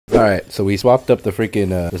Alright, so we swapped up the freaking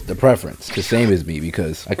the preference to same as me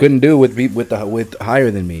because I couldn't do it with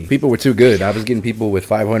higher than me. People were too good. I was getting people with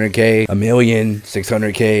 500k, a million,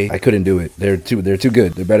 600k. I couldn't do it. They're too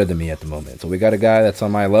good. They're better than me at the moment. So we got a guy that's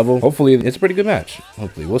on my level. Hopefully it's a pretty good match.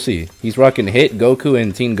 Hopefully, we'll see. He's rocking Hit, Goku,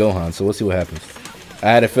 and Teen Gohan. So we'll see what happens.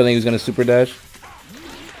 I had a feeling he was gonna super dash.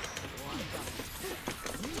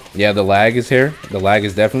 Yeah, the lag is here. The lag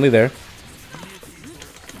is definitely there.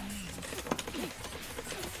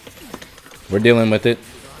 We're dealing with it.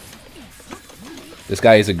 This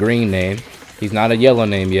guy is a green name. He's not a yellow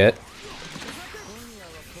name yet.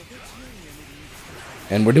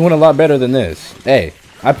 And we're doing a lot better than this. Hey,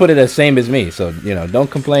 I put it as same as me, so, you know,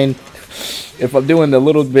 don't complain if I'm doing a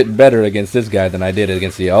little bit better against this guy than I did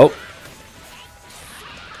against the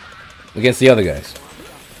against the other guys.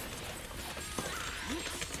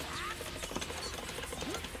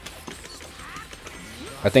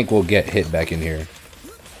 I think we'll get Hit back in here.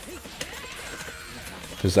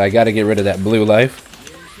 Because I got to get rid of that blue life.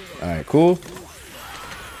 Alright, cool.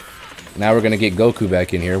 Now we're going to get Goku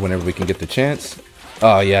back in here whenever we can get the chance.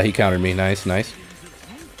 Oh, yeah, he countered me. Nice, nice.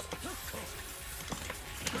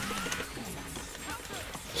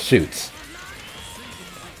 Shoots.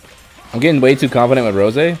 I'm getting way too confident with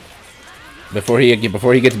Rose. Before he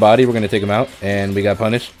gets bodied, we're going to take him out. And we got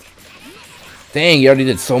punished. Dang, he already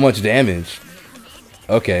did so much damage.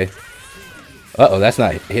 Okay. Uh-oh, that's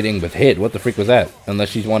not hitting with Hit. What the freak was that?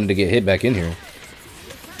 Unless she wanted to get Hit back in here.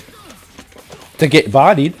 To get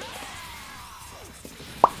bodied.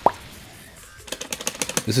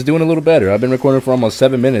 This is doing a little better. I've been recording for almost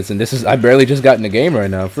 7 minutes, and this is... I barely just got in the game right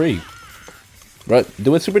now. Free. Bro,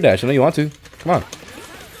 do it super dash. I know you want to. Come on.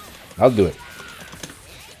 I'll do it.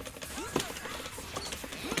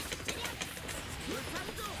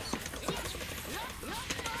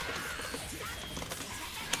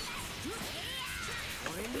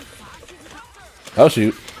 Oh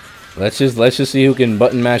shoot. Let's just see who can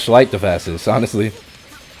button mash light the fastest, honestly.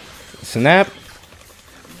 Snap.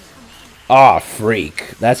 Aw,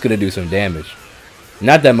 freak. That's gonna do some damage.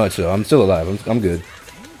 Not that much though. I'm still alive. I'm good.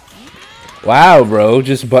 Wow, bro.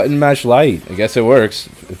 Just button mash light. I guess it works.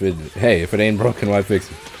 Hey, if it ain't broken, why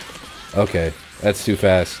fix it? Okay. That's too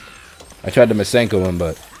fast. I tried to Masenko him,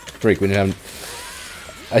 but freak, we didn't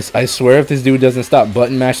have... I swear if this dude doesn't stop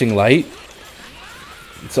button mashing light,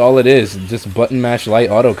 it's all it is. Just button mash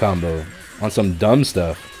light auto combo on some dumb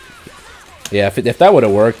stuff. Yeah, if that would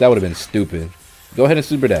have worked, that would have been stupid. Go ahead and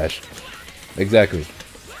super dash. Exactly.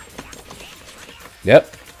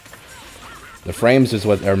 Yep. The frames is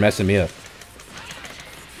what are messing me up.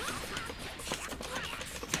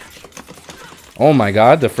 Oh my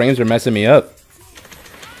god, the frames are messing me up.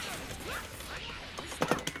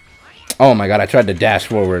 Oh my god, I tried to dash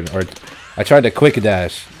forward, or I tried to quick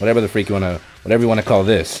dash, whatever the freak you wanna, whatever you wanna call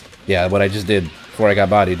this. Yeah, what I just did before I got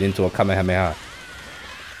bodied into a Kamehameha.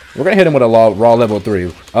 We're gonna hit him with a raw level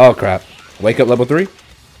 3. Oh crap. Wake up level 3?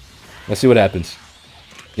 Let's see what happens.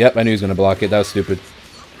 Yep, I knew he was gonna block it. That was stupid.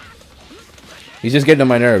 He's just getting on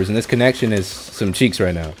my nerves, and this connection is some cheeks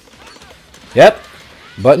right now. Yep.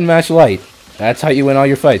 Button mash light. That's how you win all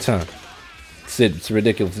your fights, huh? It's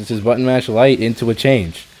ridiculous. It's just button mash light into a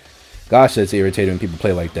change. Gosh, that's irritating when people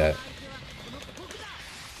play like that.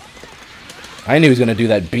 I knew he was going to do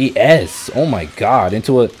that BS. Oh my god.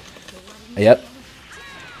 Into a... Yep.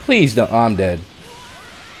 Please don't... Oh, I'm dead.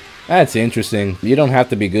 That's interesting. You don't have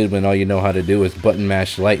to be good when all you know how to do is button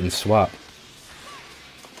mash light and swap.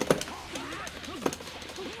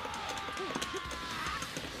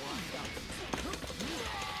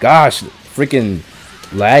 Gosh, freaking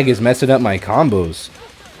lag is messing up my combos.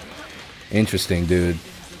 Interesting, dude.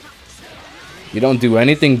 You don't do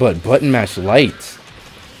anything but button mash light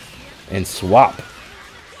and swap.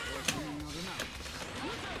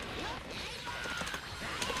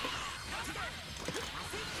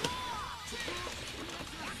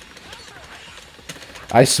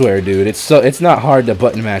 I swear, dude, it's not hard to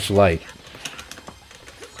button mash light.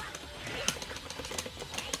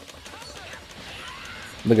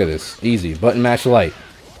 Look at this. Easy. Button mash light.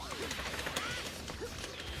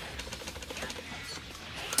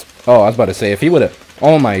 Oh, I was about to say, if he would have...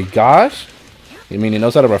 Oh my gosh. I mean, he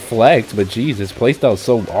knows how to reflect, but geez, his playstyle is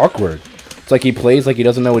so awkward. It's like he plays like he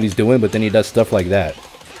doesn't know what he's doing, but then he does stuff like that.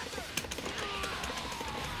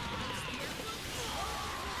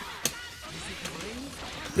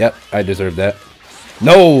 Yep, I deserve that.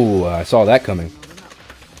 No! I saw that coming.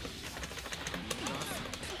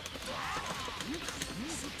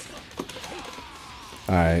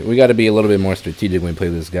 Alright, we got to be a little bit more strategic when we play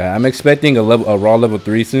this guy. I'm expecting a raw level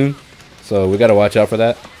 3 soon, so we got to watch out for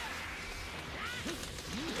that.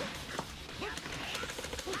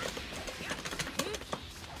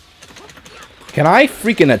 Can I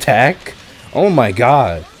freaking attack? Oh my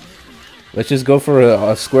god. Let's just go for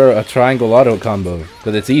a triangle auto combo,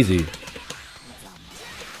 because it's easy.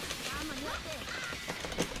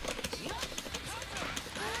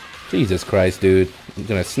 Jesus Christ, dude. He's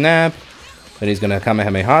gonna snap, then he's gonna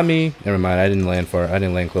Kamehameha me. Never mind, I didn't land far. I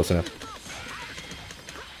didn't land close enough.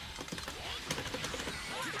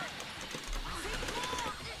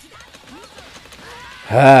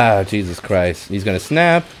 Ah, Jesus Christ. He's gonna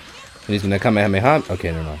snap, and he's gonna Kamehameha.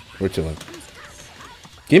 Okay, never mind. We're chilling.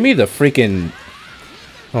 Give me the freaking...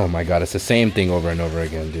 Oh my god, it's the same thing over and over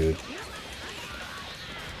again, dude.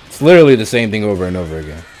 It's literally the same thing over and over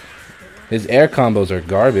again. His air combos are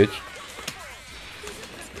garbage.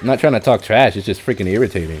 I'm not trying to talk trash, it's just freaking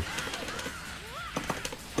irritating.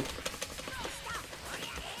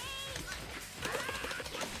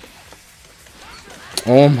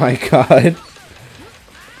 Oh my god.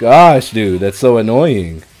 Gosh, dude, that's so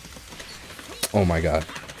annoying. Oh my god.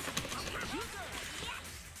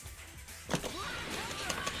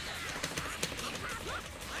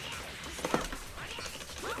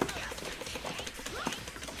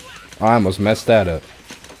 I almost messed that up.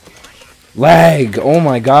 Lag! Oh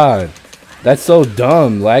my god. That's so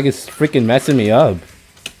dumb. Lag is freaking messing me up.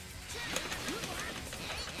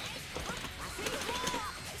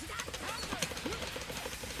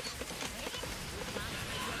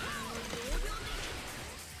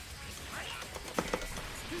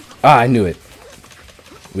 Ah, I knew it.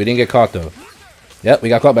 We didn't get caught though. Yep, we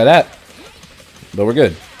got caught by that. But we're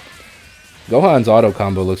good. Gohan's auto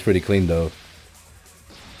combo looks pretty clean though.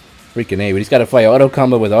 Freaking A, but he's got to fight auto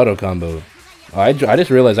combo with auto combo. Oh, I just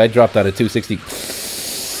realized I dropped out of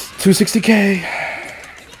 260k.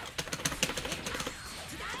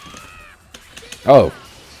 Oh.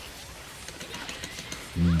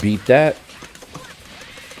 Beat that.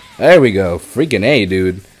 There we go. Freaking A,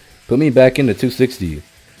 dude. Put me back into 260.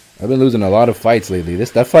 I've been losing a lot of fights lately.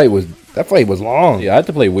 That fight was long. Yeah, I had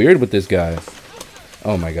to play weird with this guy.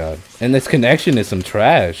 Oh my god. And this connection is some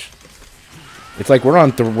trash. It's like we're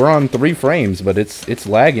on 3 frames, but it's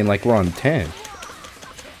lagging like we're on 10.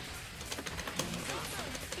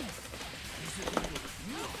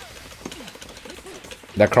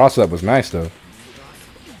 That cross up was nice though.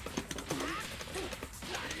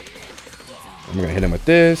 I'm gonna hit him with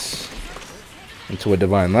this into a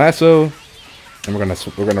divine lasso, and we're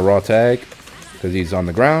gonna raw tag because he's on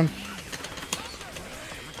the ground.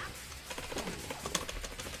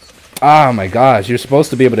 Oh my gosh, you're supposed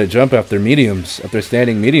to be able to jump after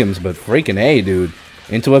standing mediums, but freaking A, dude.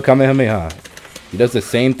 Into a Kamehameha. He does the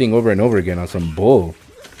same thing over and over again on some bull.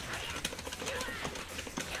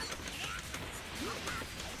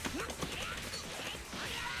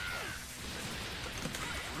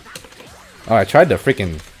 Oh, I tried to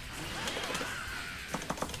freaking...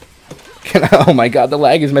 Oh my god, the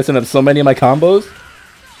lag is messing up so many of my combos.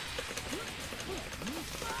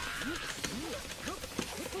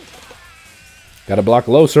 Gotta block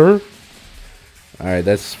low, sir. Alright,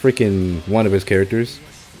 that's freaking one of his characters.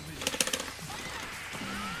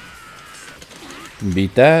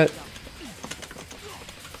 Beat that.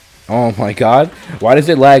 Oh my god. Why does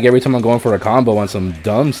it lag every time I'm going for a combo on some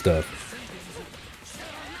dumb stuff?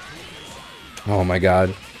 Oh my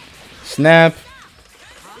god. Snap.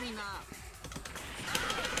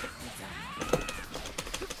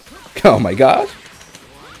 Oh my god.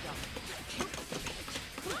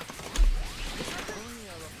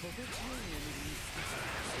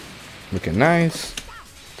 Looking nice.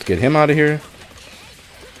 Let's get him out of here.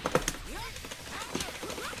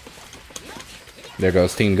 There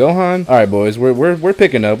goes Team Gohan. All right, boys, we're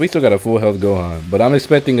picking up. We still got a full health Gohan, but I'm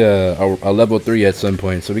expecting a level 3 at some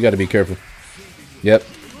point, so we got to be careful. Yep,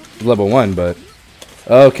 level 1, but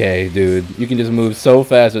okay, dude, you can just move so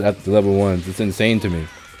fast at the level 1s. It's insane to me.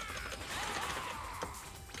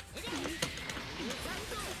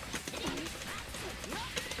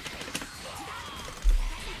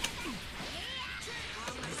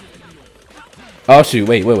 Oh shoot,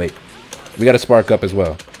 wait. We gotta spark up as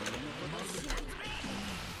well.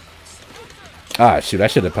 Ah shoot, I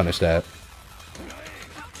should have punished that.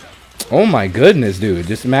 Oh my goodness, dude.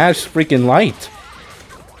 Just mash freaking light.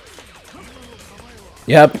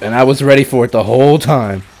 Yep, and I was ready for it the whole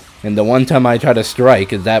time. And the one time I tried to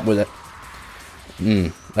strike, is that was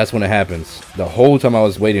that's when it happens. The whole time I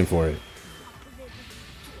was waiting for it.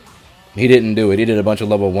 He didn't do it. He did a bunch of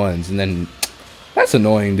level 1s, and then that's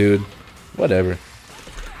annoying, dude. Whatever.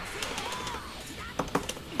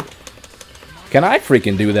 Can I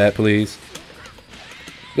freaking do that, please?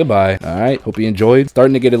 Goodbye. Alright, hope you enjoyed.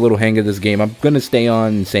 Starting to get a little hang of this game. I'm going to stay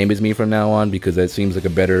on Same As Me from now on because that seems like a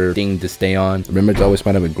better thing to stay on. Remember to always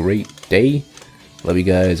find have a great day. Love you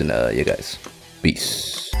guys, and yeah, guys,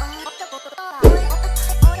 peace.